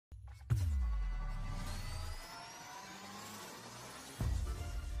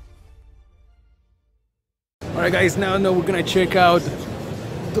Alright guys, now we're gonna check out,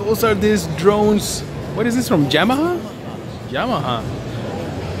 those are these drones. What is this from, Yamaha? Yamaha.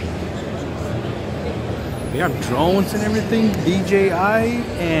 They have drones and everything, DJI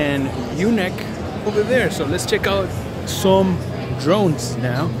and UNEC over there. So let's check out some drones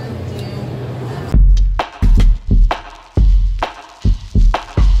now.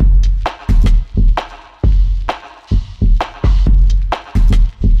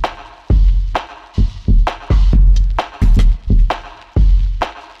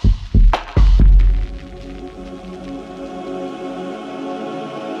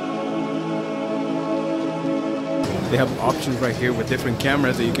 They have options right here with different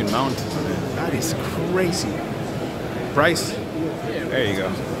cameras that you can mount. That is crazy. Price? There you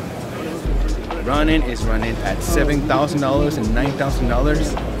go. Ronin is running at $7,000 and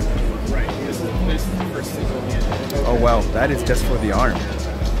 $9,000. Oh wow, that is just for the arm.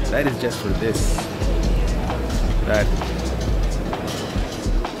 That is just for this.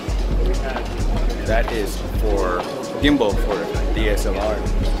 That is for gimbal for DSLR.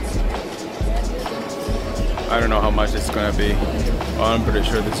 I don't know how much it's gonna be. Well, I'm pretty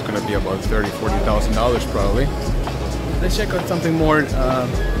sure this is gonna be about $30,000–$40,000 probably. Let's check out something more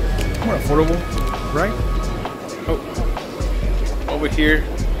affordable, right? Oh, over here,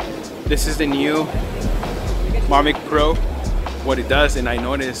 this is the new Mavic Pro. What it does, and I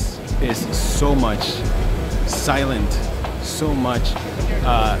notice, is so much silent, so much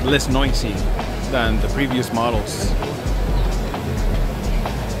less noisy than the previous models.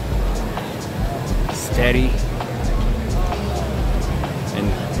 Steady and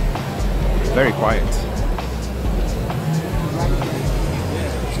very quiet.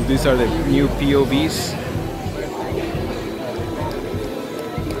 So these are the new POVs.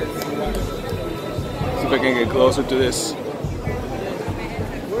 See if I can get closer to this.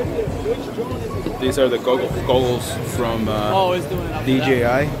 These are the goggles from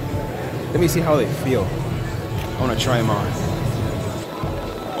DJI. Let me see how they feel. I want to try them on.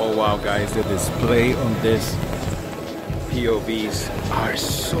 Oh wow guys, the display on this POVs are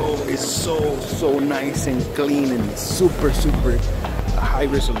so nice and clean and super high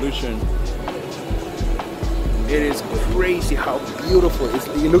resolution. It is crazy how beautiful it is.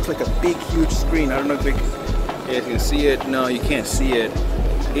 It looks like a big huge screen. I don't know if you guys can see it. No, you can't see it.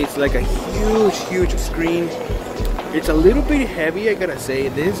 It's like a huge screen. It's a little bit heavy, I gotta say.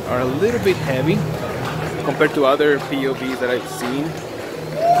 These are a little bit heavy compared to other POVs that I've seen.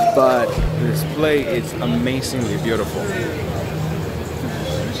 But the display is amazingly beautiful.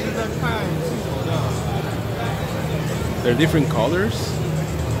 They're different colors.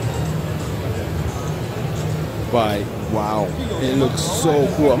 But wow, it looks so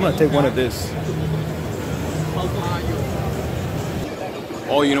cool. I'm gonna take one of this.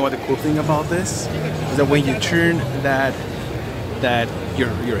 Oh, you know what the cool thing about this is that when you turn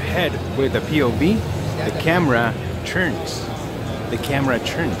your head with the POV, the camera turns. The camera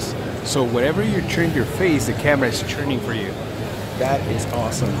turns. So wherever you turn your face, the camera is turning for you. That is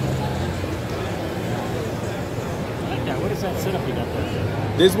awesome. What is that setup you got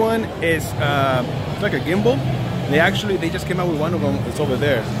there? This one is like a gimbal. They just came out with one of them. It's over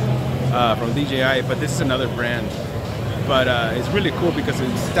there from DJI, but this is another brand. But it's really cool because it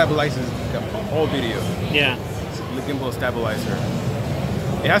stabilizes the whole video. Yeah. It's the gimbal stabilizer.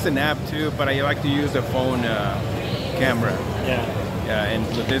 It has an app too, but I like to use the phone camera. Yeah. Yeah, and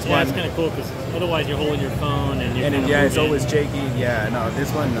with this one, it's kind of cool because otherwise you're holding your phone and you're it's always shaky. Yeah, no,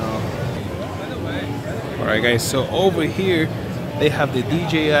 this one no. All right, guys. So over here, they have the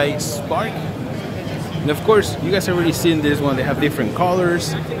DJI Spark, and of course, you guys already seen this one. They have different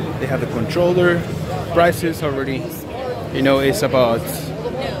colors. They have the controller. Prices already, you know, it's about.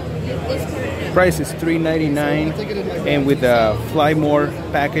 Price is $399, and with the Fly More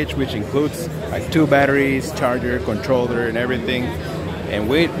package, which includes like 2 batteries, charger, controller, and everything, and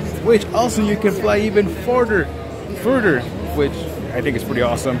which also you can fly even further, which I think is pretty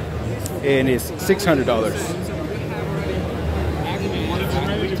awesome, and it's $600.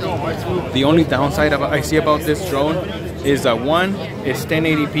 The only downside I see about this drone is that one is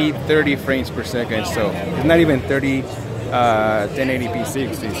 1080p 30 frames per second, so it's not even 1080p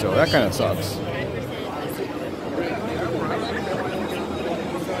 60, so that kind of sucks.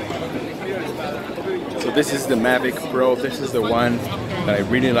 So this is the Mavic Pro. This is the one that I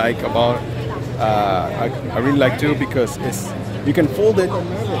really like about. I really like too because you can fold it.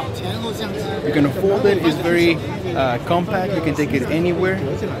 You can fold it. It's very compact. You can take it anywhere.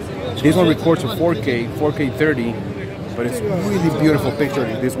 This one records a 4K 30, but it's really beautiful picture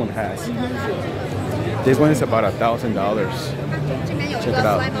that this one has. This one is about $1,000. Check it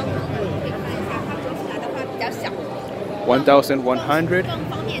out. 1,100.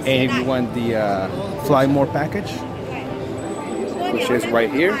 And if you want the Fly More package, which is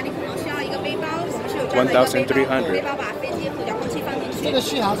right here, 1,300.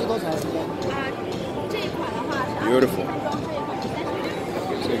 Beautiful.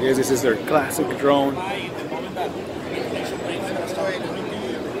 So I guess this is their classic drone.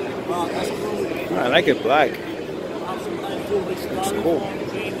 I like it black. Looks cool.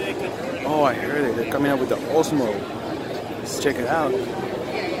 Oh, I heard it. They're coming out with the Osmo. Let's check it out.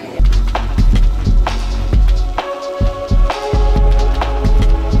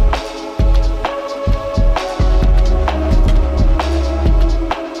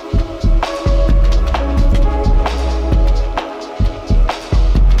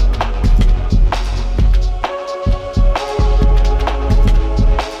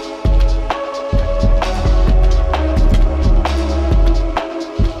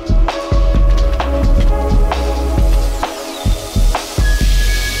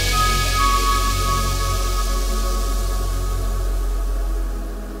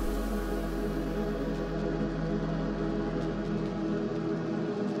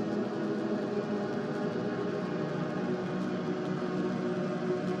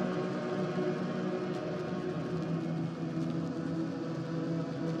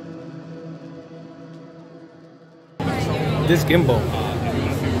 This gimbal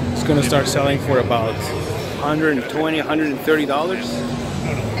is going to start selling for about $120,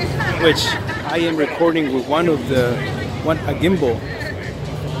 $130, which I am recording with a gimbal.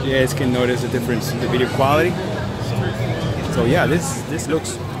 You guys can notice the difference in the video quality. So yeah, this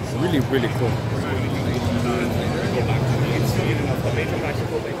looks really, really cool.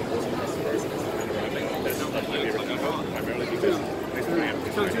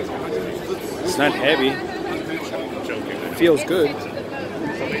 It's not heavy. Feels good.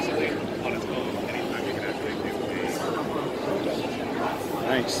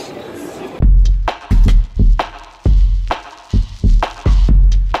 Nice.